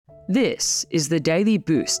This is the daily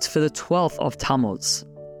boost for the 12th of Tammuz.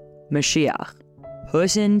 Moshiach,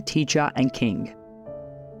 person, teacher, and king.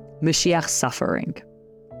 Moshiach's suffering.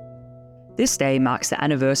 This day marks the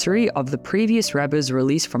anniversary of the previous Rebbe's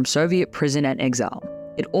release from Soviet prison and exile.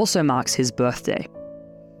 It also marks his birthday.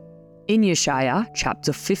 In Yeshaya,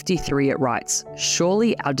 chapter 53, it writes,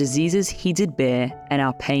 "Surely our diseases he did bear, and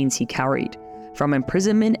our pains he carried. From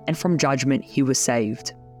imprisonment and from judgment he was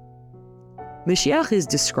saved." Moshiach is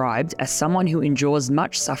described as someone who endures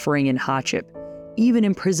much suffering and hardship, even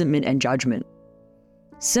imprisonment and judgment.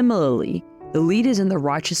 Similarly, the leaders and the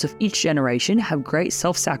righteous of each generation have great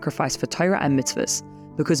self-sacrifice for Torah and mitzvahs,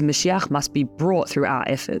 because Moshiach must be brought through our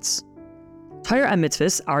efforts. Torah and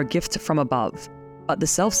mitzvahs are a gift from above, but the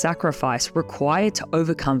self-sacrifice required to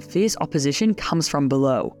overcome fierce opposition comes from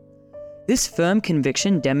below. This firm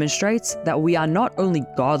conviction demonstrates that we are not only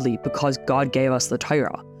godly because God gave us the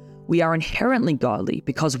Torah, we are inherently godly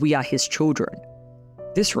because we are His children.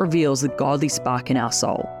 This reveals the godly spark in our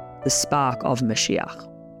soul, the spark of Moshiach.